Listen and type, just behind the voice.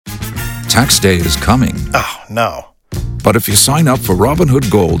Tax day is coming. Oh, no. But if you sign up for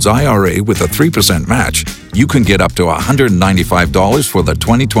Robinhood Gold's IRA with a 3% match, you can get up to $195 for the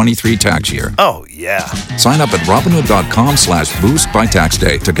 2023 tax year. Oh, yeah. Sign up at Robinhood.com/boost by tax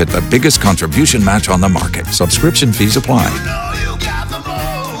day to get the biggest contribution match on the market. Subscription fees apply.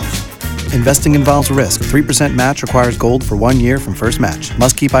 Investing involves risk. 3% match requires gold for 1 year from first match.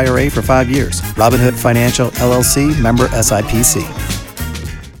 Must keep IRA for 5 years. Robinhood Financial, LLC, member SIPC.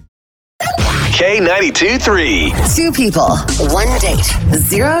 K92-3. Two people, one date,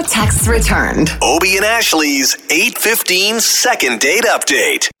 0 texts returned. Obie and Ashley's 8:15 second date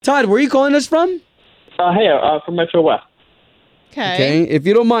update. Todd, where are you calling us from? From Metro West. Okay, if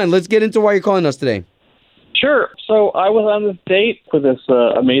you don't mind, let's get into why you're calling us today. Sure. So I was on this date with this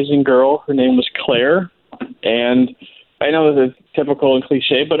amazing girl. Her name was Claire. And I know this is typical and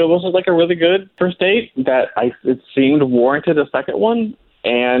cliche, but it was like a really good first date that it seemed warranted a second one.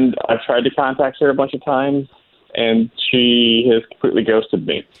 And I've tried to contact her a bunch of times, and she has completely ghosted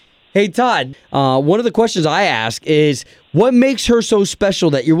me. Hey, Todd, one of the questions I ask is, what makes her so special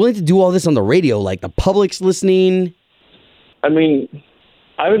that you're willing to do all this on the radio, like the public's listening? I mean,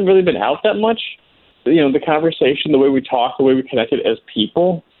 I haven't really been out that much. You know, the conversation, the way we talk, the way we connected as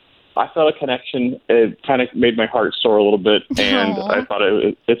people, I felt a connection. It kind of made my heart soar a little bit, and I thought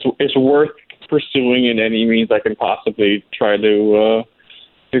it's worth pursuing in any means I can possibly try to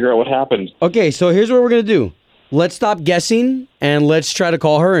figure out what happened. Okay, so here's what we're going to do. Let's stop guessing, and let's try to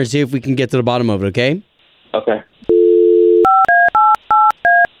call her and see if we can get to the bottom of it, okay? Okay.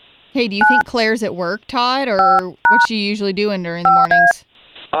 Hey, do you think Claire's at work, Todd, or what's she usually doing during the mornings?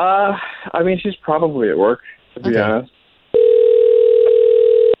 I mean, she's probably at work, to be honest.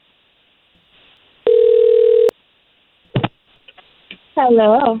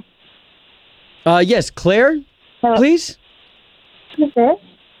 Hello. Yes, Claire, please? Who's this?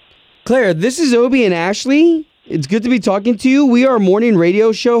 Claire, this is Obie and Ashley. It's good to be talking to you. We are morning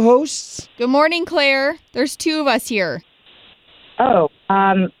radio show hosts. Good morning, Claire. There's 2 of us here. Oh,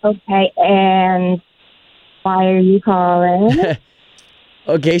 okay. And why are you calling?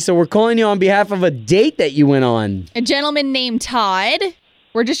 Okay, so we're calling you on behalf of a date that you went on. A gentleman named Todd.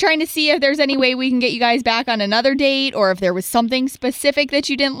 We're just trying to see if there's any way we can get you guys back on another date, or if there was something specific that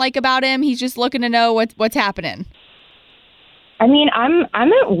you didn't like about him. He's just looking to know what's happening. I mean, I'm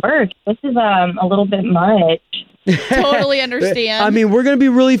at work. This is a little bit much. Totally understand. I mean, we're going to be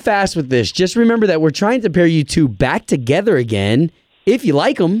really fast with this. Just remember that we're trying to pair you 2 back together again, if you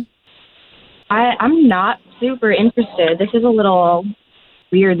like them. I'm not super interested. This is a little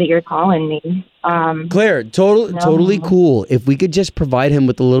weird that you're calling me. Claire, totally cool. If we could just provide him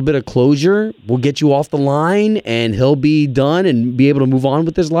with a little bit of closure, we'll get you off the line, and he'll be done and be able to move on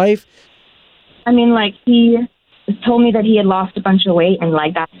with his life. I mean, like, he told me that he had lost a bunch of weight, and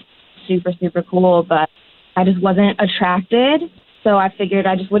like that's super, super cool, but I just wasn't attracted, so I figured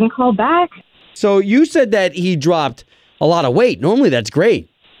I just wouldn't call back. So you said that he dropped a lot of weight. Normally that's great.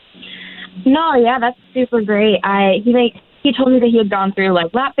 No, yeah, that's super great. He told me that he had gone through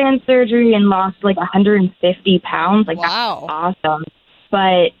like lap band surgery and lost like 150 pounds. Like, wow. That's awesome.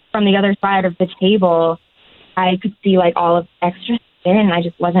 But from the other side of the table, I could see like all of extra skin, and I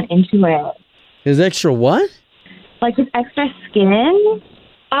just wasn't into it. His extra what? Like his extra skin.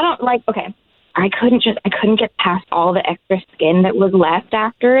 I couldn't get past all the extra skin that was left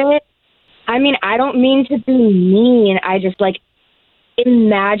after it. I mean, I don't mean to be mean. I just like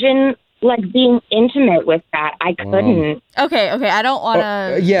imagine like being intimate with that. I couldn't. Okay. I don't want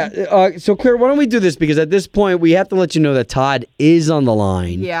to. So Claire, why don't we do this? Because at this point, we have to let you know that Todd is on the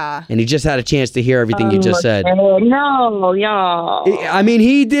line. Yeah. And he just had a chance to hear everything you just said. No, y'all. I mean,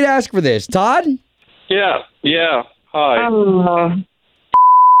 he did ask for this. Todd? Yeah. Hi.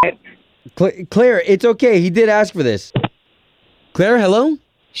 Claire, it's okay. He did ask for this. Claire, hello?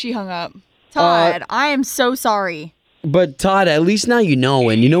 She hung up. Todd, I am so sorry. But Todd, at least now you know,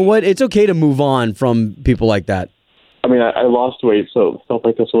 and you know what? It's okay to move on from people like that. I mean, I lost weight, so stuff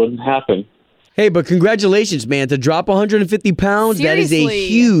like this wouldn't happen. Hey, but congratulations, man. To drop 150 pounds, Seriously. That is a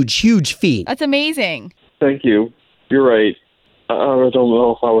huge, huge feat. That's amazing. Thank you. You're right. I don't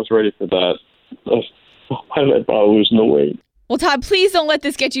know if I was ready for that. I lose no weight. Well, Todd, please don't let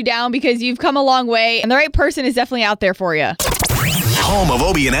this get you down, because you've come a long way, and the right person is definitely out there for you. Home of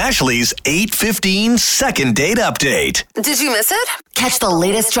Obie and Ashley's 8:15 second date update. Did you miss it? Catch the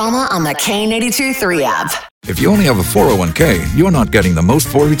latest drama on the K82-3 app. If you only have a 401k, you're not getting the most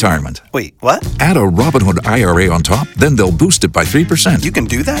for retirement. Wait, what? Add a Robinhood IRA on top, then they'll boost it by 3%. You can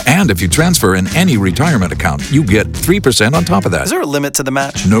do that? And if you transfer in any retirement account, you get 3% on top of that. Is there a limit to the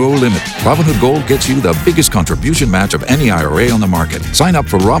match? No limit. Robinhood Gold gets you the biggest contribution match of any IRA on the market. Sign up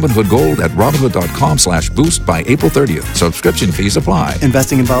for Robinhood Gold at Robinhood.com/boost by April 30th. Subscription fees apply.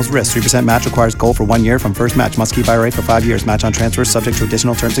 Investing involves risk. 3% match requires gold for 1 year from first match. Must keep IRA for 5 years. Match on transfers subject to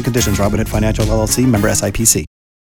additional terms and conditions. Robinhood Financial LLC, member SIPC.